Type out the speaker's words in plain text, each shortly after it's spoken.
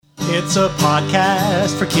It's a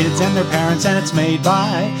podcast for kids and their parents, and it's made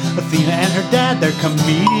by Athena and her dad. They're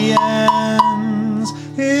comedians.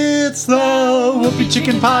 It's the Whoopie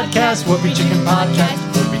Chicken Podcast, Whoopie Chicken Podcast,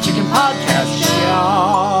 Whoopie Chicken Podcast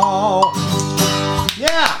Show.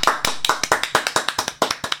 Yeah.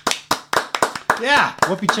 Yeah,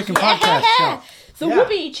 Whoopie Chicken Podcast Show. The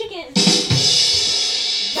Whoopie Chicken.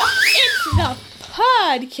 It's the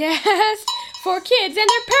podcast for kids and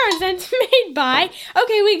their parents, and it's made by...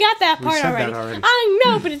 Okay, we got that part already. I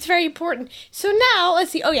know, but it's very important. So now,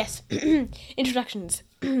 let's see. Oh, yes. Introductions.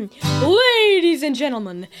 Ladies and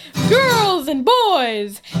gentlemen, girls and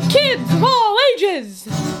boys, kids of all ages,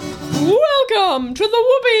 welcome to the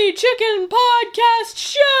Whoopie Chicken Podcast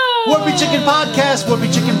Show! Whoopie Chicken Podcast,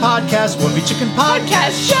 Whoopie Chicken Podcast, Whoopie Chicken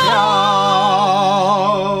Podcast Show!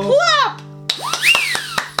 Clap!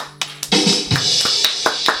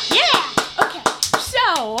 Yeah! Okay,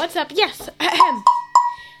 so, what's up? Yes.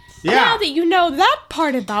 Now that you know that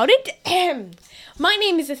part about it, my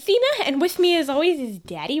name is Athena, and with me as always is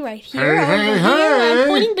Daddy right here. Here. I'm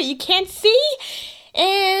pointing, but you can't see.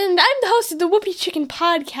 And I'm the host of the Whoopie Chicken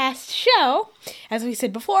Podcast Show, as we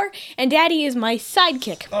said before, and Daddy is my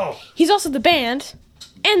sidekick. Oh. He's also the band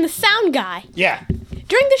and the sound guy. Yeah.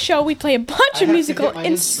 During the show, we play a bunch of musical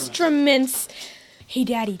instruments. Hey,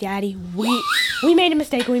 Daddy, we made a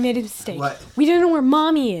mistake. What? We don't know where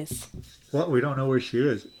Mommy is. What? We don't know where she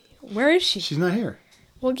is. Where is she? She's not here.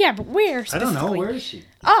 Well, yeah, but where specifically? I don't know. Where is she?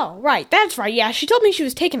 Oh, right. That's right. Yeah, she told me she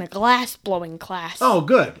was taking a glass blowing class. Oh,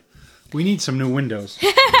 good. We need some new windows.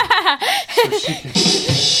 So she can...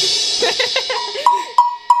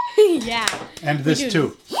 Yeah. And this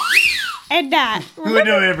too. And that. We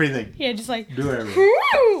do everything. Yeah, just like... Do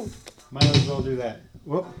everything. Might as well do that.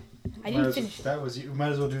 Whoop. I didn't finish. That was you.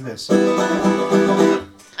 Might as well do this.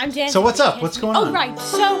 I'm dancing. So what's up? What's going on? Oh, right.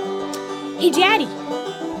 So, hey, Daddy.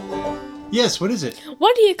 Yes, what is it?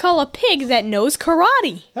 What do you call a pig that knows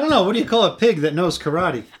karate? I don't know. What do you call a pig that knows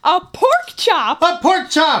karate? A pork chop. A pork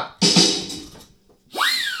chop!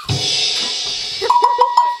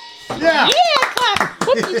 Yeah! Yeah, clap.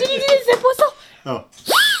 What, did you do the zip whistle? Oh.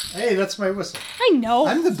 Hey, that's my whistle. I know.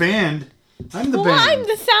 I'm the band. I'm the well, band. I'm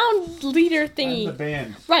the sound leader thingy. I'm the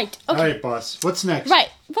band. Right, okay. All right, boss. What's next? Right.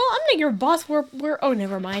 Well, I'm not your boss. We're oh,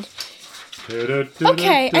 never mind.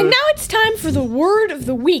 Okay, and now it's time for the word of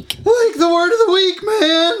the week. Like the word of the week,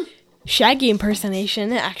 man. Shaggy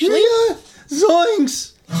impersonation, actually. Yeah.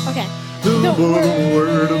 Zoinks. Okay. The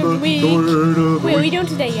word of the week. Wait, we don't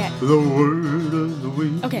do that yet. The word of the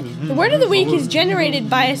week. Okay. The word of the week is generated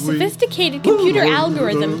by a sophisticated computer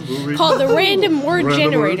algorithm called the random word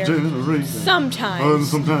generator. Sometimes.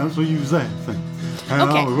 Sometimes we use that thing.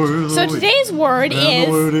 Okay. So today's word is.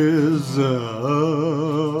 The word is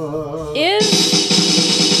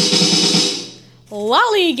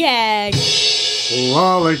lollygag.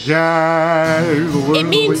 Lollygag. It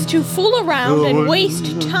means to fool around and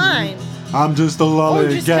waste time. I'm just a lollygagging. Or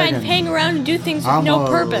just kind of hang around and do things with no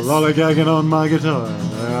purpose. Lollygagging on my guitar.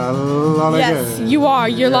 Yes, you are.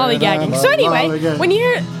 You're lollygagging. So anyway, when you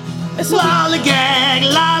hear... So lollygag,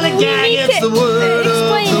 it's the word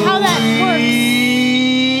explain how that works.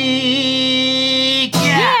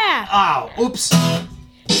 Yeah. Oh, oops.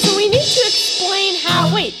 So we need to explain how...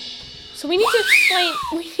 Wait. So we need to explain...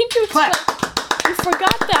 Clap. You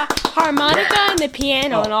forgot the harmonica and the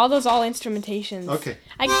piano and all those instrumentations. Okay.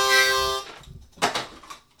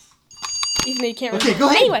 Even though you can't remember. Okay, go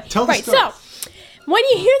ahead. Anyway, tell the story. So, when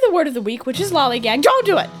you hear the word of the week, which is lollygag, don't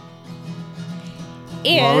do it.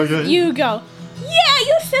 You go, yeah,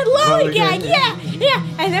 you said lollygag, yeah.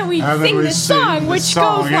 And then we sing the song, which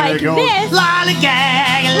goes like this.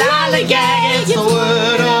 Lollygag, it's the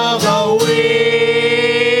word of the week.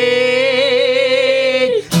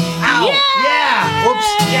 Ow. Yeah. Oops,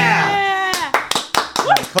 yeah.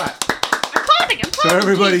 Clap. So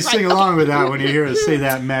everybody sing along with that when you hear us say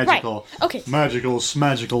that magical, magical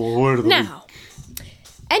word of the week.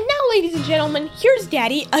 And now, ladies and gentlemen, here's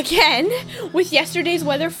Daddy again with yesterday's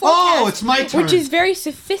weather forecast. Oh, it's my turn. Which is very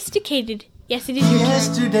sophisticated. Yes, it is your turn.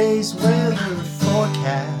 Yesterday's weather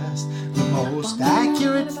forecast, the most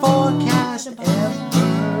accurate forecast ever.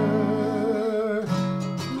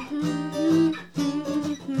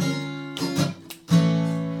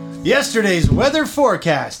 Yesterday's weather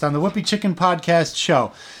forecast on the Whoopie Chicken Podcast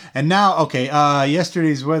Show. And now,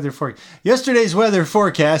 yesterday's weather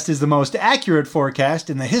forecast is the most accurate forecast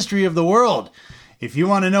in the history of the world. If you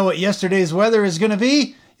want to know what yesterday's weather is going to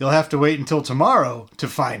be, you'll have to wait until tomorrow to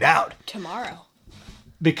find out. Tomorrow.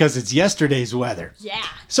 Because it's yesterday's weather. Yeah.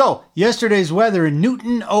 So, yesterday's weather in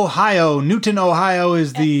Newton, Ohio. Newton, Ohio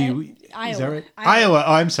is the... Iowa. Is that right? Iowa.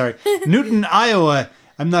 Oh, I'm sorry. Newton, Iowa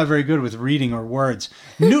I'm not very good with reading or words.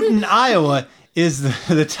 Newton, Iowa is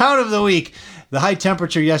the town of the week. The high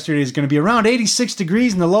temperature yesterday is going to be around 86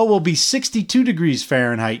 degrees, and the low will be 62 degrees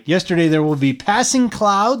Fahrenheit. Yesterday there will be passing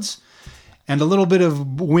clouds and a little bit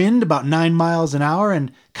of wind, about 9 miles an hour,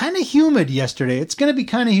 and kind of humid yesterday. It's going to be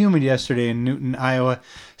kind of humid yesterday in Newton, Iowa.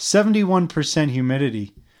 71%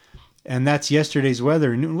 humidity. And that's yesterday's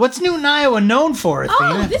weather. What's Newton, Iowa known for, Athena?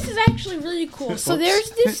 Oh, this is actually really cool. So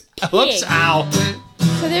there's this pig. Whoops, ow.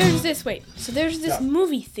 So there's this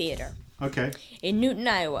movie theater. Okay. In Newton,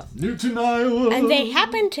 Iowa. Newton, Iowa. And they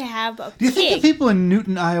happen to have a pig. Do you think the people in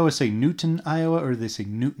Newton, Iowa say Newton, Iowa, or do they say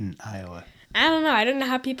Newton, Iowa? I don't know. I don't know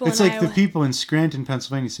how people in Iowa... It's like Iowa... the people in Scranton,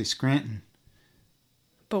 Pennsylvania say Scranton.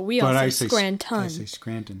 But we all say Scranton. I say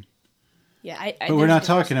Scranton. Yeah, but we're not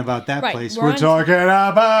talking about that right, place. We're talking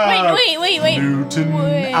about... Wait. Newton,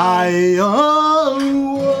 Iowa.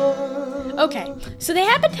 Okay, so they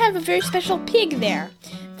happen to have a very special pig there.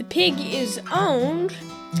 The pig is owned...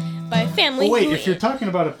 by a family. Oh, wait, if you're talking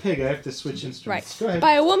about a pig, I have to switch instruments. Right. Go ahead.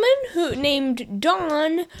 By a woman named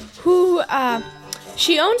Dawn, who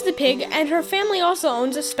she owns the pig, and her family also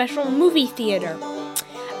owns a special movie theater.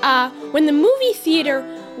 When the movie theater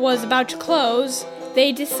was about to close,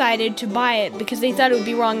 they decided to buy it because they thought it would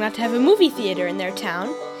be wrong not to have a movie theater in their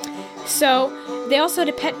town. So they also had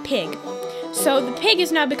a pet pig. So the pig has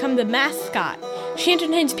now become the mascot. She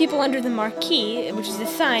entertains people under the marquee, which is the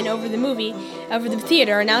sign over the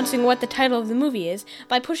theater, announcing what the title of the movie is,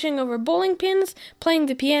 by pushing over bowling pins, playing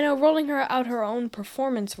the piano, rolling out her own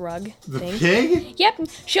performance rug thing. The pig? Yep.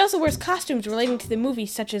 She also wears costumes relating to the movie,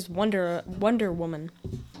 such as Wonder Woman.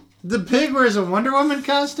 The pig wears a Wonder Woman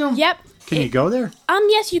costume? Yep. Can you go there?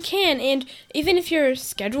 Yes, you can. And even if your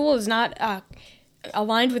schedule is not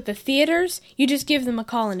aligned with the theaters, you just give them a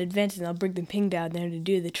call in advance and they'll bring the pig down there to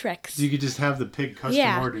do the tricks. You could just have the pig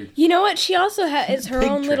custom ordered. You know what? She also has her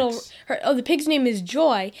own tricks. The pig's name is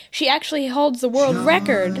Joy. She actually holds the world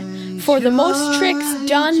record for the most tricks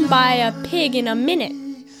done by a pig in a minute.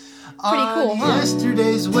 Pretty cool, huh?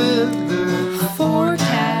 Yesterday's weather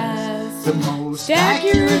forecast. The most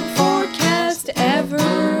accurate forecast ever.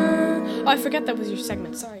 Oh, I forgot that was your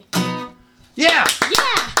segment. Sorry. Yeah!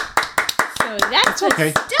 So that's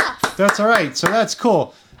okay. Stuff. That's all right. So that's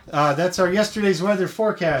cool. That's our yesterday's weather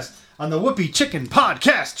forecast on the Whoopie Chicken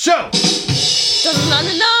Podcast Show.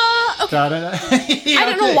 Okay. I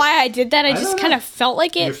don't know why I did that. I just kind of felt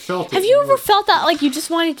like it. You felt it. Have you ever felt that like you just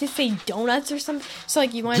wanted to say donuts or something? So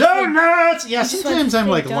like you wanted donuts. To say, yeah. Sometimes I'm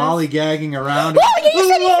like lollygagging around. Oh, yeah, you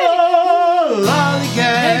said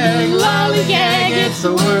lollygag. Lollygag. It's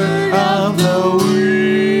the word of the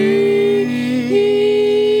week.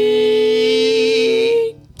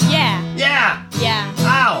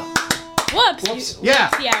 Whoops.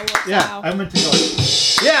 Yeah. Ow. I meant to go.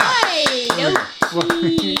 Yeah.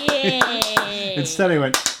 Yay. Instead I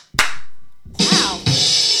went. Ow.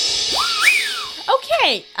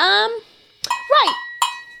 Okay. Right.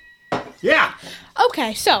 Yeah.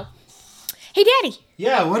 Okay, so. Hey, Daddy.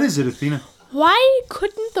 Yeah, what is it, Athena? Why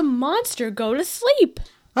couldn't the monster go to sleep?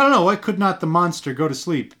 I don't know. Why could not the monster go to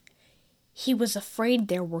sleep? He was afraid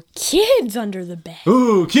there were kids under the bed.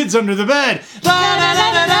 Ooh, kids under the bed. Yeah.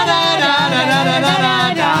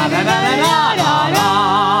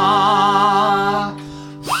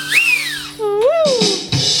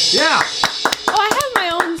 Oh, I have my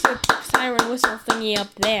own siren whistle thingy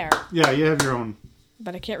up there. Yeah, you have your own.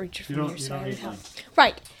 But I can't reach it from here, so I need help.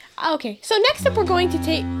 Right. Okay, so next up we're going to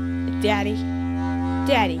take... Daddy,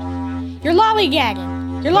 you're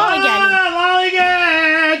lollygagging. You're lollygagging.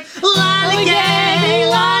 Lollygag!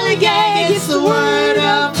 Lollygag! Lollygag! It's the word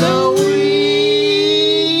of the week!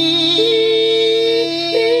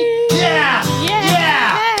 Yeah!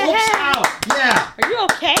 Oops, ow! Yeah! Are you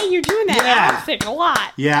okay? You're doing that outfit a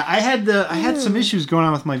lot. Yeah, I had some issues going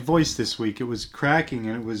on with my voice this week. It was cracking,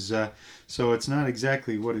 and it was... so it's not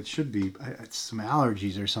exactly what it should be. It's some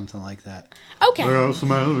allergies or something like that. Okay. I got some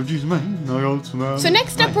allergies, man. So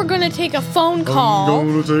next up, we're going to take a phone call. I'm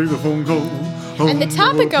going to take a phone call. And the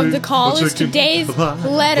topic of the call is today's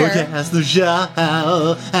letter. And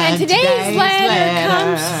today's letter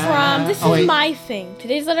comes from... This is my thing.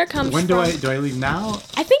 Today's letter comes from... When do I leave now?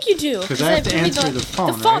 I think you do. Because I have to answer the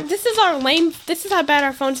phone, right? This is how bad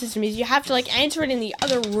our phone system is. You have to answer it in the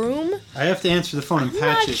other room. I have to answer the phone and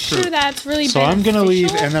patch it through. I'm not sure that's really So I'm going to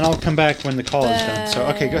leave, and then I'll come back when the call is done. So,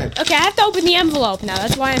 okay, go ahead. Okay, I have to open the envelope now.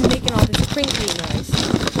 That's why I'm making all this crinkly noise.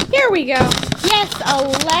 Here we go. Yes, a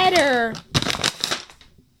letter.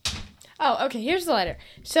 Oh, okay, here's the letter.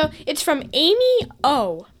 So, it's from Amy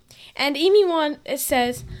O. And Amy it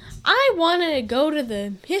says, I want to go to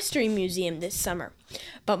the History Museum this summer.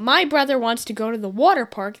 But my brother wants to go to the water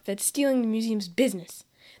park that's stealing the museum's business.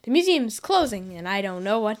 The museum's closing, and I don't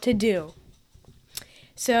know what to do.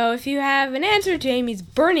 So if you have an answer to Amy's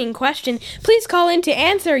burning question, please call in to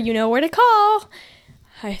answer. You know where to call.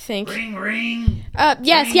 I think. Ring, ring.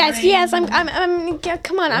 Yes. I'm.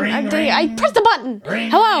 Come on. I pressed the button.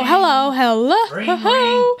 Ring, hello. Ring,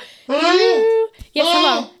 Hello. Hello.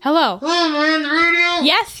 Yes. Hello. Hello, man. The radio.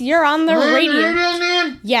 Yes, you're on the radio. Radio,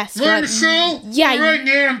 man. Yes. You're on the show. Yeah. All right,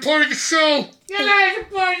 man. I'm part of the show. You guys are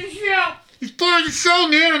part of the show. He's part of the show,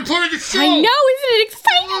 man. I'm part of the show. I know. Isn't it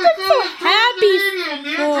exciting? I'm so happy for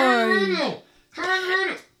you. Turn the radio.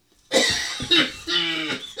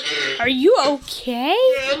 Are you okay?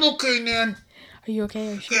 Yeah, I'm okay, man. Are you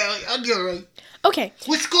okay? Yeah, I'll be all right. Okay.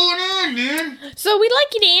 What's going on, man? So we'd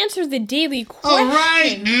like you to answer the daily question. All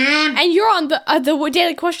right, man. And you're on the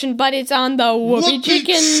daily question, but it's on the Whoopie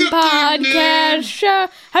Chicken Podcast Show.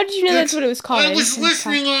 How did you know that's what it was called? I was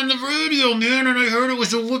listening on the radio, man, and I heard it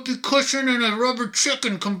was a whoopie cushion and a rubber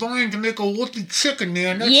chicken combined to make a whoopie chicken,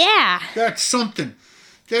 man. That's something.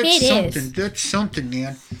 That's something,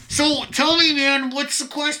 man. So, tell me, man, what's the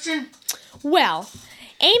question? Well,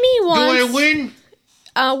 Amy wants... Do I win?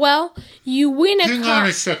 Well, you win a... Hang on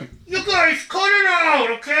a second. You guys, cut it out,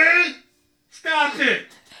 okay? Stop it.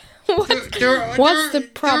 What's the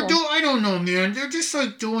problem? I don't know, man. They're just,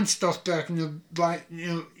 like, doing stuff back in the...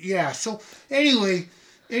 yeah, so,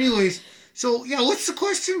 anyways... So, yeah, what's the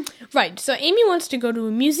question? Right, so Amy wants to go to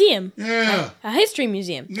a museum. Yeah. A history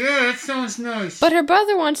museum. Yeah, that sounds nice. But her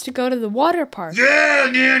brother wants to go to the water park. Yeah,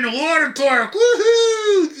 man, the water park.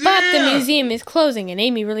 Woohoo! Yeah. But the museum is closing, and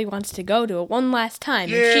Amy really wants to go to it one last time.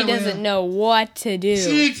 Yeah, and she doesn't know what to do.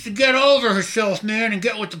 She needs to get over herself, man, and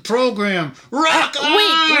get with the program. Rock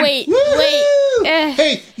on! Wait.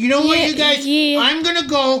 Hey, you know what, you guys? Yeah. I'm going to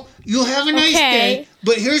go. You have a nice day.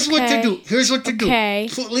 But here's what to do. Okay.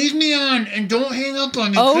 Leave me on and don't hang up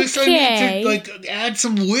on me. Because I need to add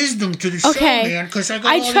some wisdom to the show, man. Because I got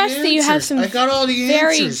all the answers. I trust that you have some very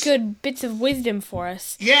answers. good bits of wisdom for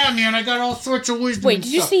us. Yeah, man. I got all sorts of wisdom. Wait,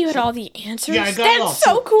 did you say you had all the answers? Yeah, I got it all. That's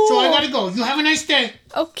so cool. So I got to go. You have a nice day.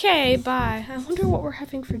 Okay, bye. I wonder what we're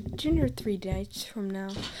having for dinner 3 days from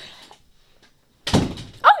now.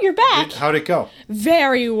 Oh, you're back. How'd it go?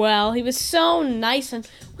 Very well. He was so nice. And,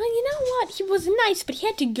 well, you know what? He was nice, but he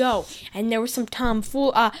had to go. And there was some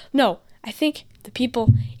tomfool. No, I think the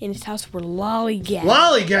people in his house were lollygagging.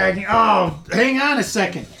 Lollygagging? Oh, hang on a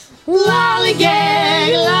second.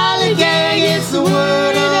 Lollygag, it's the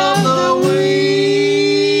word of the week.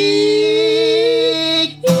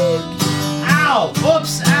 Ow,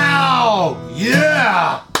 oops, ow,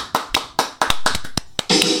 yeah.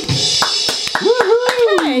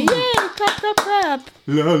 Hey, yay, clap.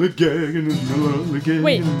 Lollygagging.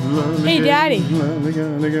 Wait, hey, Daddy.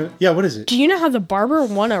 Yeah, what is it? Do you know how the barber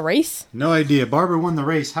won a race? No idea. Barber won the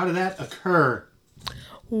race. How did that occur?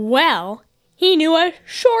 Well, he knew a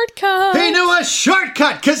shortcut. He knew a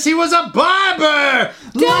shortcut because he was a barber.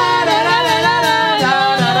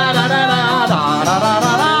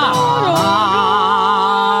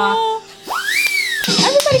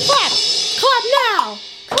 Everybody clap. Clap now.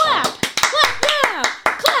 Clap now.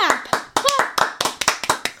 Clap.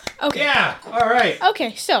 Okay. Yeah, all right.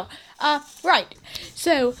 Okay, so, right.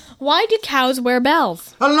 So, why do cows wear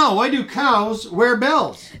bells? I don't know. Why do cows wear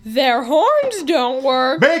bells? Their horns don't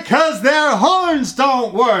work. Because their horns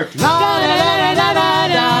don't work.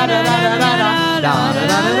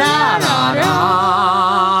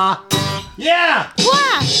 Yeah.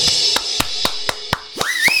 Clap.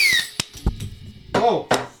 Whoa.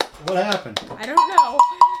 What happened? I don't know.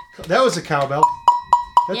 That was a cowbell.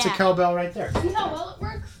 That's a cowbell right there. See how well it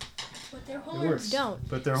works? But their horns don't.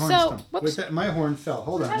 But their horns don't. Whoops. Wait, my horn fell.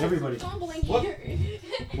 Hold on, everybody. What?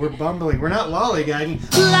 We're bumbling. We're not lollygagging.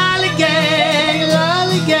 Lollygag,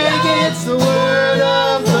 it's the word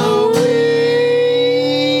of the week.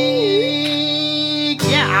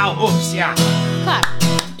 Yeah, ow, oops, yeah. Clap.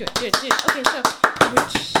 Do it. Okay, so,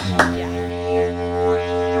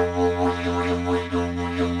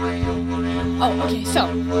 Oh, okay,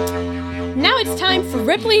 so, now it's time for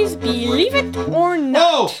Ripley's Believe It or Not.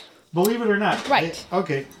 Oh! Believe it or not. Right.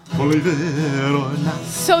 Okay. Believe it or not.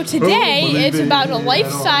 So today, it's about a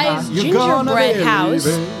life-size gingerbread house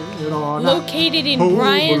located in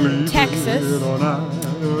Bryan, Texas.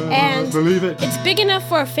 And it's big enough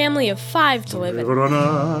for a family of 5 to live in.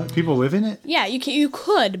 People live in it? Yeah, you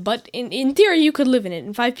could, but in theory you could live in it,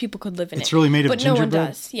 and 5 people could live in it. It's really made of gingerbread? But no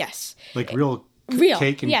one does, yes. Like real Real,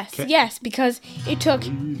 cake and yes, because it took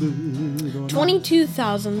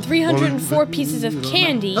 22,304 pieces of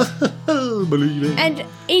candy, and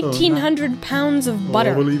 1,800 pounds of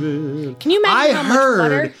butter. Can you imagine how much butter? I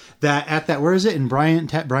heard that at that, where is it, in Bryan,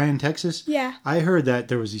 Texas? Yeah. I heard that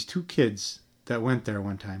there was these 2 kids that went there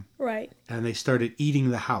one time. Right. And they started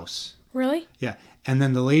eating the house. Really? Yeah. And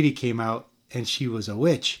then the lady came out, and she was a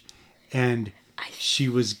witch, and she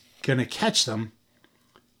was going to catch them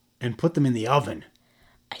and put them in the oven.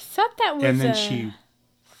 I thought that was and then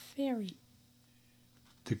fairy.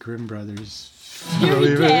 The Grimm Brothers.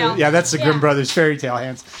 Fairy tale. Yeah, that's the Grimm Brothers fairy tale.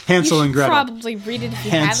 Hansel and Gretel. Probably read it if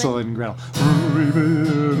you Hansel haven't. and Gretel.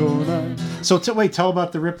 So tell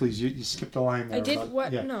about the Ripleys. You skipped a line there. I did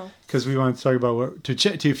what? Yeah. No. Because we want to talk about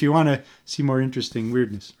if you want to see more interesting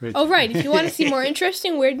weirdness. Right? Oh, right. If you want to see more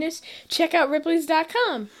interesting weirdness, check out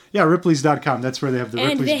Ripley's.com. Yeah, Ripley's.com. That's where they have the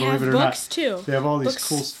and Ripleys, they believe have it or books, not. too. They have all these books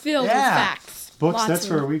cool... filled with facts. Books, Lots that's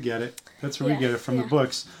of where them. we get it. That's where we get it, from the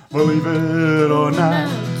books. Believe it or not.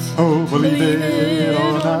 Oh, believe it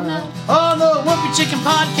or not. On the Whoopie Chicken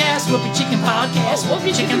Podcast. Whoopie Chicken Podcast.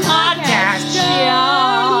 Whoopie Chicken Podcast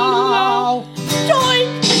Show. Join!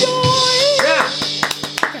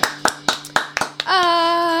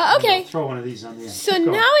 Yeah! Okay. Throw one of these on the end. So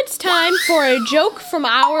now it's time for a joke from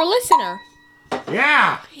our listener.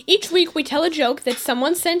 Yeah! Each week we tell a joke that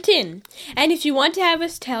someone sent in. And if you want to have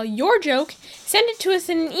us tell your joke, send it to us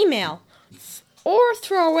in an email. Or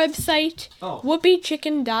through our website,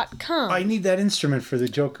 whoopiechicken.com. I need that instrument for the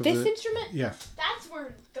joke of This instrument? Yeah. That's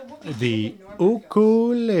where the Whoopie The Chicken normally goes.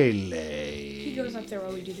 ukulele. He goes up there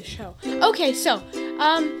while we do the show. Okay, so,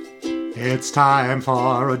 It's time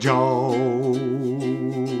for a joke.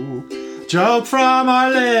 Joke from our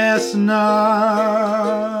listener.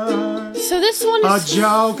 So this one A is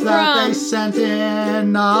joke that they from... sent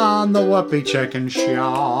in on the Whoopie Chicken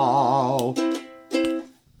Show.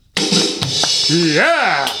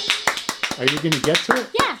 Yeah! Are you going to get to it?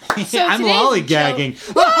 Yeah. So I'm today's lollygagging.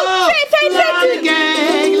 joke- Whoa! Say it.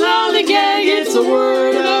 Lollygag, lollygag, it's the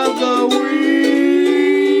word of the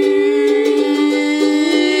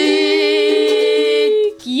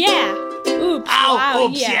week. Yeah. Oops. Ow, Wow,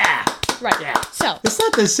 oops, yeah. Right. Yeah. So, It's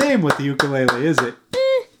not the same with the ukulele, is it?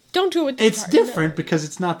 don't do it with the It's guitar. different because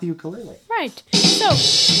it's not the ukulele. Right. So,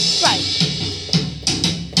 right.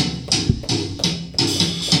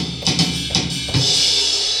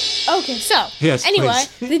 Okay, so, Yes, anyway,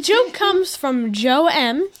 please. the joke comes from Joe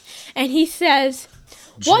M., and he says,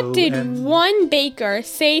 what Joe did M. one baker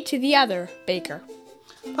say to the other baker?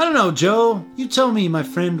 I don't know, Joe. You tell me, my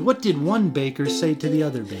friend, what did one baker say to the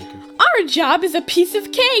other baker? Our job is a piece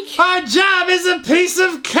of cake. Our job is a piece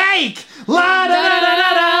of cake! La da da da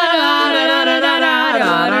da da da da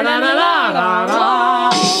da da da da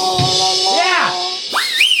da. Yeah!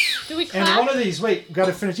 Do we And clap? one of these, wait,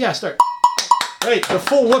 gotta finish. Yeah, start. Wait, the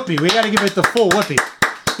full whoopee. We gotta give it the full whoopee.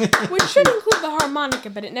 Which should include the harmonica,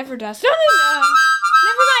 but it never does. No.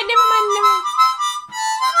 Never mind.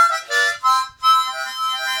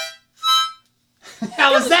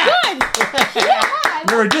 How was that? Good. Yeah.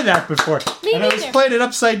 Never did that before. Me And I was neither. playing it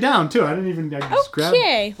upside down, too. I just grabbed it.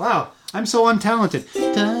 Okay. Wow, I'm so untalented.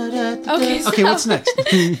 Okay, Okay, what's next?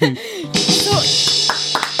 So,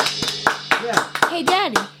 Yeah. hey,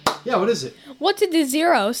 Daddy, Yeah, what is it? what did the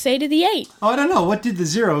 0 say to the 8? Oh, I don't know. What did the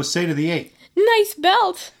 0 say to the 8? Nice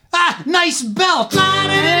belt. Ah, nice belt!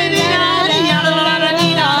 Clap.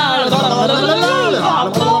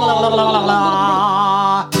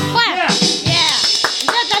 Yeah. Yeah.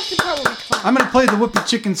 That's the part where we clap. I'm going to play the Whoopie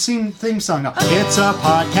Chicken theme song now. It's a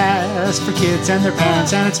podcast for kids and their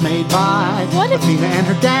parents, and it's made by What if- Athena and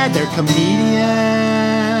her dad. They're comedians.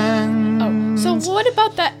 Oh, so what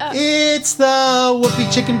about that? It's the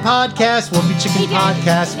Whoopie Chicken Podcast. Whoopie Chicken Hey, Daddy.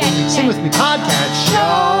 Podcast. Daddy, Sing with me. Podcast show.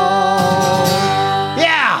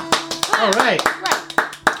 Yeah. All right. Right.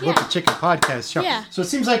 Yeah. Whoopie Chicken Podcast show. Yeah. So it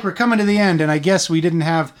seems like we're coming to the end, and I guess we didn't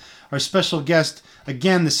have our special guest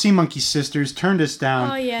again. The Sea Monkey Sisters turned us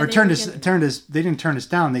down. Oh, yeah, or they turned didn't. us. They didn't turn us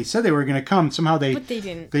down. They said they were going to come. Somehow they. But they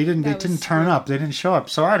didn't. They didn't. They That didn't was turn weird. up. They didn't show up.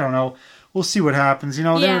 So I don't know. We'll see what happens. You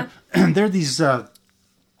know, Yeah. they're these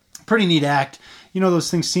pretty neat act. You know those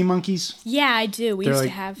things, sea monkeys. Yeah, I do. We They're used like,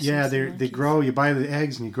 to have. yeah, some sea they monkeys. grow. You buy the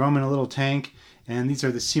eggs and you grow them in a little tank. And these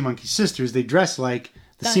are the Sea Monkey Sisters. They dress like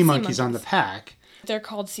the sea monkeys on the pack. They're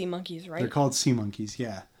called sea monkeys, right? They're called sea monkeys.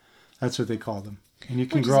 Yeah, that's what they call them. And you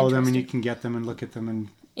can Which is grow them and you interesting. can get them and look at them and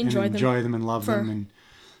Enjoy them and love for- them and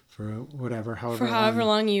for whatever, For however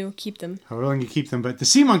long you keep them. however long you keep them. But the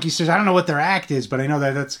Sea Monkey Sisters, I don't know what their act is, but I know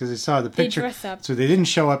that's because I saw the They picture. dress up. So they didn't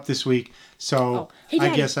show up this week. So Oh, hey, I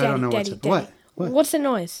Daddy, guess I don't know Daddy, what's Daddy. What? What's the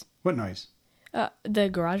noise? What noise? The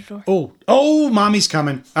garage door. Oh, mommy's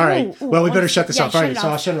coming. All right. Ooh, well, we better shut this off. All right, so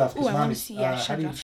I'll off. shut it off. Ooh, I want Mommy, to see. Yeah, shut it off.